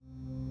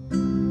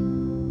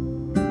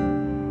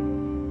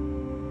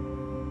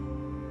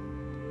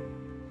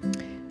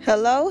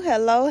Hello,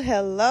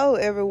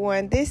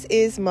 everyone. This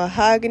is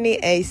Mahogany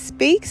A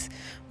Speaks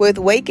with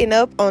Waking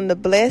Up on the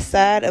Blessed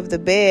Side of the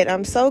Bed.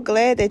 I'm so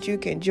glad that you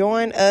can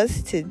join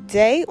us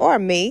today, or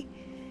me.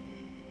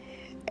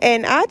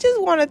 And I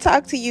just want to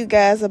talk to you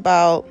guys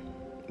about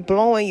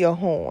blowing your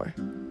horn.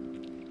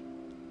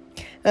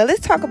 Now,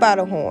 let's talk about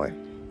a horn.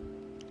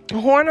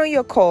 A horn on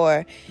your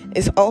car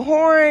is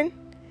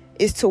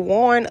to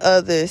warn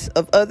others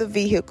of other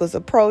vehicles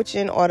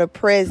approaching or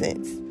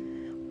presence,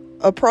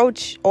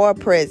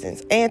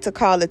 and to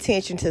call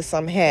attention to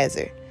some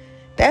hazard.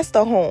 That's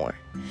the horn.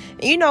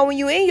 You know, when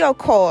you're in your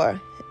car,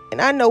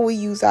 and I know we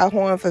use our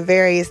horn for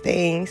various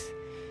things.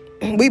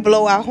 We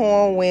blow our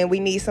horn when we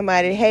need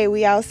somebody, hey,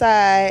 we're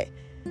outside.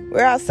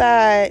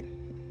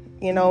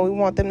 You know, we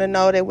want them to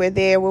know that we're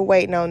there, we're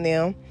waiting on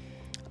them.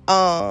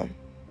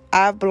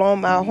 I've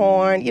blown my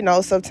horn,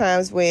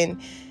 sometimes when,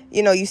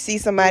 you see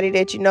somebody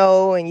that you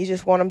know and you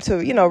just want them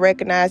to,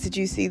 recognize that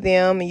you see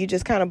them, and you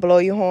just kind of blow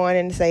your horn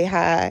and say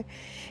hi.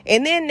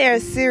 And then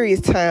there's serious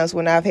times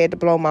when I've had to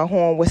blow my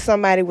horn where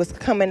somebody was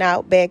coming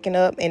out, backing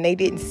up, and they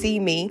didn't see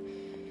me,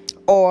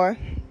 or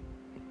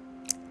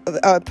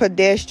a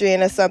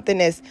pedestrian or something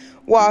that's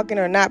walking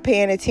or not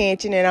paying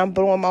attention, and I'm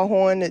blowing my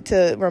horn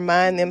to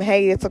remind them,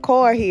 hey, it's a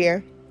car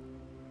here.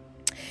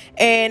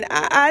 And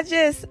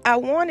I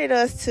wanted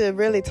us to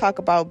really talk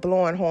about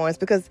blowing horns,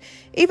 because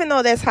even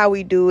though that's how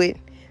we do it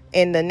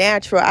in the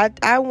natural,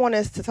 I want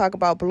us to talk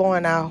about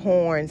blowing our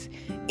horns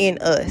in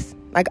us,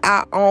 like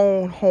our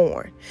own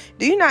horn.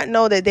 Do you not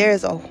know that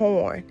there's a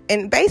horn?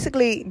 And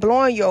basically,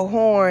 blowing your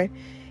horn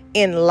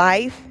in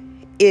life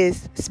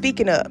is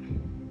speaking up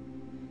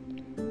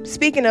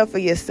for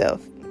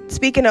yourself,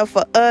 speaking up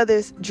for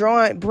others,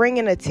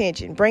 bringing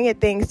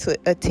things to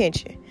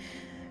attention.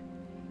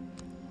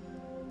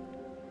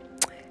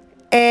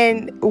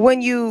 And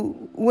when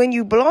you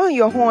blow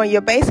your horn, you're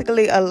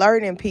basically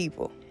alerting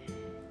people.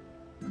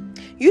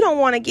 You don't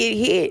want to get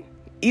hit.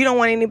 You don't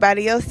want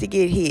anybody else to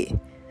get hit.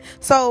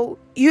 So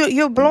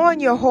you're blowing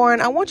your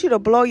horn. I want you to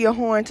blow your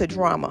horn to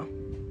drama.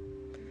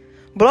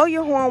 Blow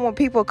your horn when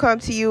people come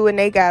to you and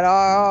they got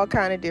all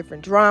kind of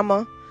different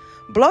drama.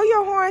 Blow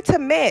your horn to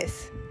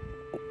mess.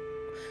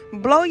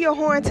 Blow your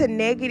horn to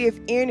negative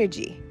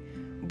energy.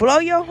 Blow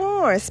your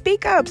horn.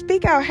 Speak up.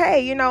 Speak out.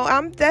 Hey,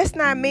 that's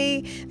not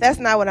me. That's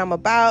not what I'm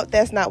about.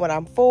 That's not what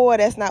I'm for.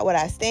 That's not what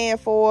I stand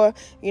for.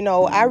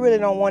 I really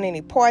don't want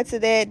any parts of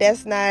that.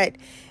 That's not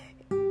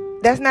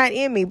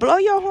in me. Blow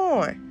your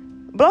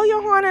horn. Blow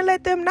your horn and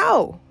let them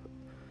know.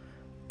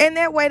 And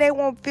that way they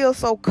won't feel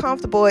so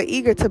comfortable or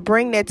eager to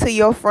bring that to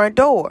your front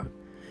door.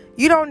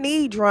 You don't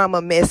need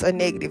drama, mess, or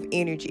negative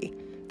energy.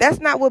 That's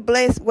not what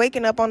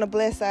waking up on the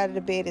blessed side of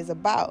the bed is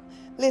about.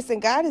 Listen,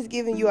 God has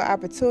given you an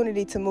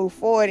opportunity to move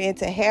forward and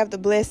to have the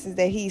blessings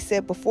that He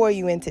set before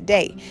you in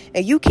today.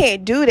 And you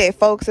can't do that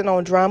focusing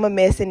on drama,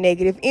 mess, and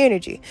negative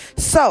energy.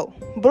 So,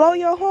 blow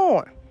your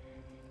horn.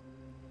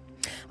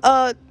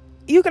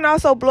 You can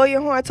also blow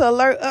your horn to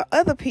alert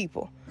other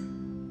people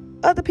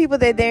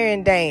that they're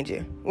in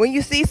danger. When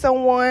you see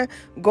someone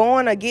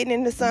going or getting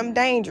into something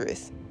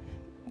dangerous,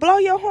 blow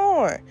your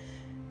horn.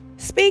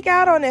 Speak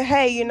out on it.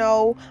 Hey,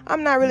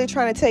 I'm not really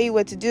trying to tell you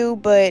what to do,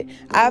 but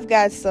I've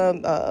got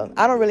some,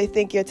 I don't really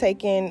think you're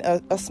taking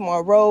a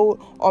smart road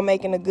or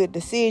making a good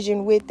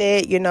decision with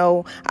it.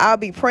 I'll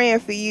be praying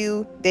for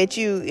you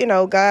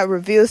that God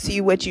reveals to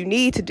you what you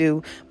need to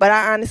do. But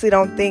I honestly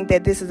don't think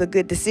that this is a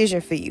good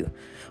decision for you.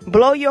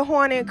 Blow your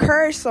horn and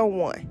encourage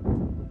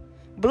someone.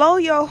 Blow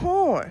your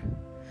horn.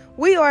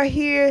 We are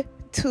here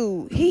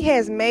He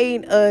has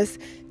made us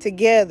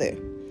together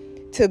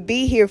to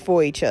be here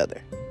for each other.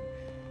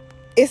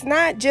 It's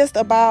not just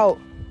about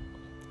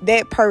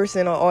that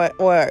person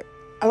or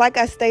like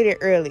I stated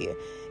earlier,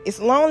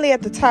 it's lonely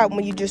at the top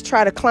when you just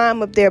try to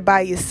climb up there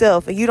by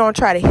yourself and you don't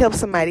try to help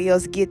somebody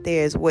else get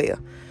there as well.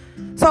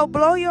 So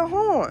blow your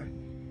horn.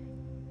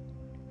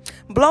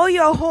 Blow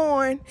your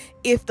horn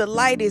if the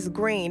light is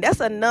green.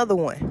 That's another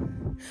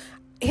one.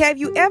 Have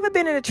you ever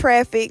been in a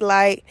traffic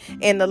light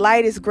and the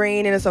light is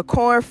green and there's a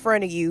car in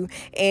front of you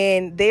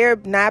and they're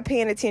not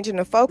paying attention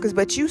to focus,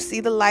 but you see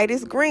the light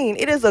is green?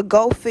 It is a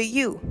go for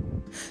you.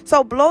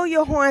 So blow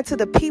your horn to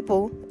the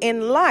people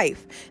in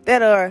life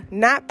that are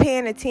not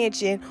paying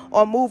attention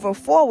or moving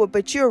forward,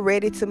 but you're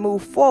ready to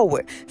move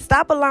forward.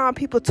 Stop allowing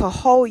people to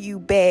hold you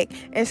back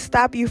and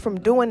stop you from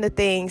doing the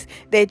things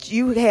that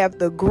you have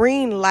the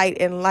green light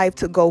in life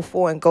to go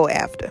for and go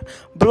after.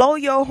 Blow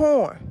your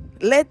horn.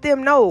 Let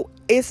them know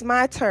it's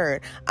my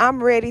turn.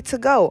 I'm ready to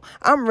go.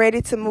 I'm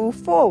ready to move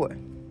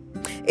forward.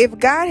 If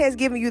God has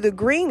given you the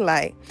green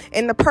light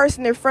and the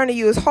person in front of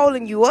you is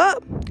holding you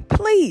up,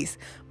 please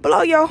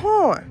blow your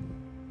horn.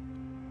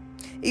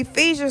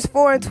 Ephesians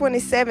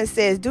 4:27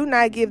 says, do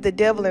not give the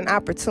devil an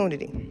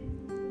opportunity.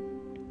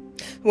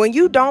 When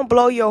you don't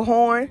blow your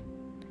horn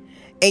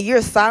and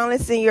you're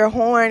silencing your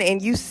horn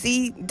and you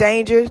see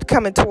danger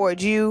coming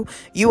towards you,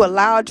 you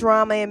allow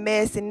drama and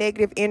mess and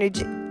negative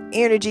energy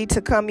energy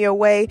to come your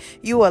way.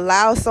 You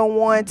allow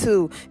someone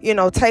to,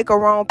 take a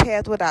wrong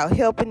path without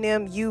helping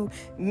them. You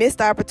miss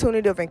the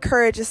opportunity of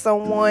encouraging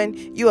someone.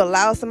 You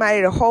allow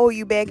somebody to hold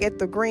you back at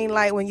the green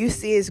light when you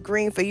see it's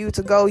green for you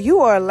to go. You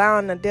are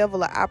allowing the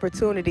devil an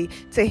opportunity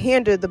to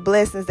hinder the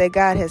blessings that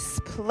God has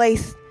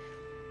placed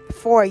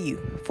for you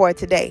for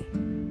today.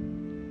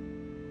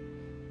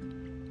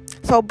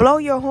 So blow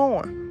your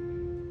horn.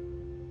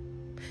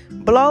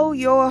 Blow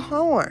your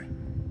horn.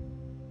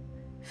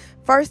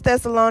 1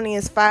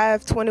 Thessalonians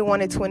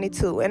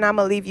 5:21-22. And I'm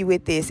going to leave you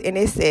with this. And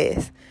it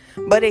says,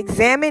 but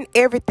examine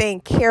everything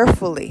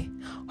carefully.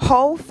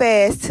 Hold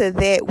fast to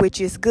that which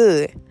is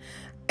good.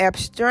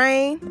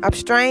 Abstain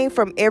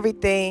from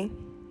everything,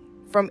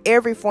 from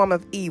every form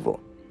of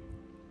evil.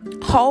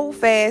 Hold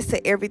fast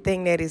to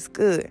everything that is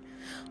good.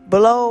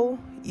 Blow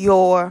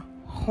your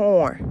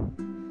horn.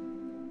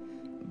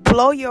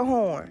 Blow your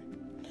horn.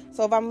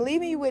 So if I'm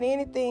leaving you with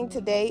anything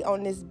today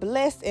on this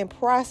blessed and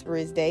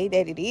prosperous day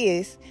that it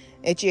is,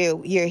 that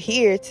you're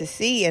here to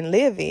see and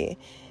live in,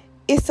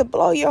 is to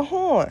blow your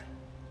horn.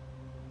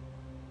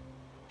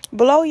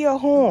 Blow your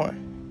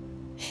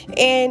horn.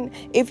 And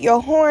if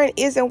your horn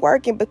isn't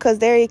working, because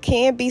there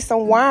can be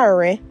some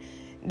wiring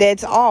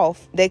that's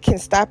off that can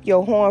stop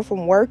your horn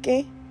from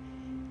working,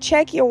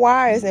 check your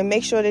wires and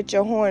make sure that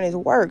your horn is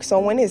worked. So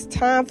when it's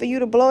time for you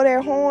to blow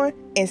that horn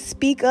and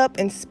speak up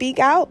and speak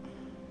out,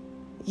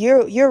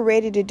 you're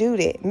ready to do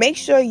that. Make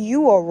sure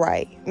you are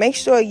right. Make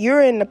sure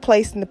you're in the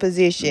place and the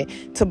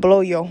position to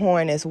blow your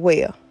horn as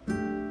well.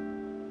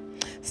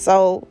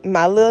 So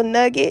my little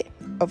nugget,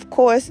 of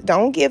course,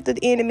 don't give the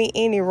enemy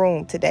any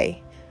room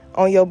today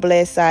on your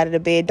blessed side of the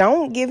bed.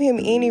 Don't give him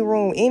any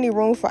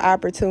room for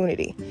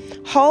opportunity.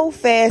 Hold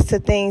fast to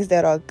things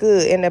that are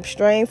good and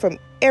abstain from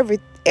every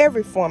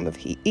form of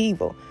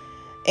evil,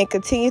 and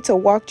continue to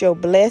walk your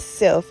blessed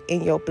self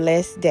in your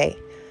blessed day.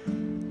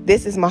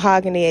 This is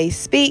Mahogany A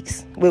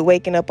Speaks. We're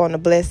waking up on the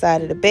blessed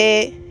side of the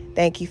bed.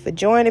 Thank you for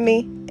joining me,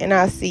 and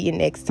I'll see you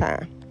next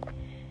time.